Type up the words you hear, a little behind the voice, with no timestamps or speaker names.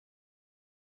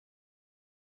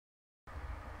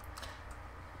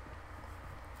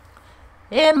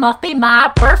It must be my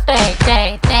birthday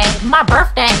day, my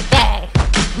birthday day,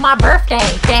 my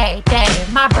birthday day,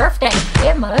 my birthday.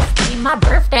 It must be my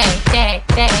birthday day,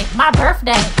 my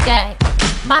birthday day,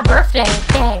 my birthday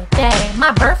day,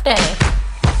 my birthday.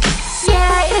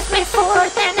 Yeah, it's May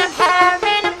 4th and I'm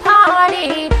having a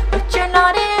party, but you're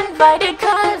not invited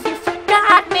 'cause you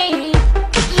forgot me.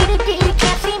 You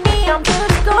can't see me, I'm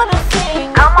just gonna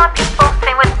sing. Come on people,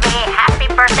 sing with me, happy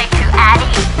birthday to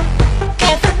Addy.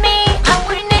 Dance with me, I'm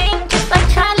winning just like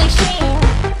Sheen.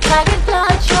 Tag in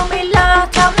blood, show me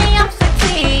love, tell me I'm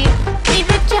sexy. Leave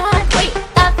it judge, wait,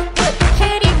 that's what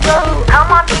Katy wrote.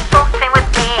 Come on people, sing with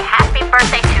me, happy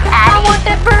birthday to Addy. I want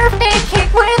that birthday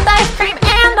cake with ice cream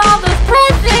and all those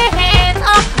presents.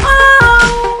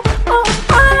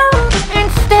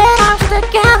 Instead I'm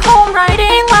stuck at home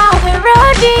writing wild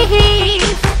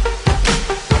parodies.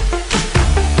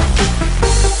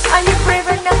 Are you brave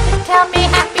enough to tell me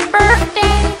happy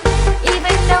birthday?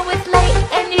 Even though it's late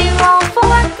and you all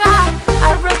forgot. I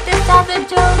wrote this as a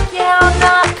joke, yeah, I'm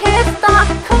not pissed off.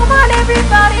 Come on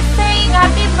everybody, sing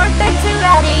happy birthday to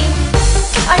Addy.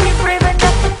 Are you brave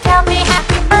enough to tell me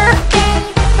happy birthday?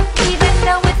 Even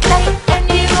though it's late and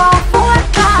you all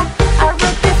forgot. I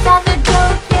wrote this as a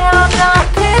joke, yeah, I'm not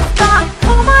pissed off.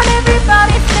 Come on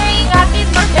everybody, sing happy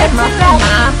birthday to Addy.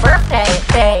 My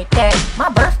birthday day, my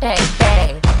birthday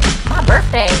day, my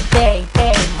birthday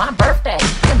day, my birthday.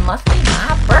 It must be my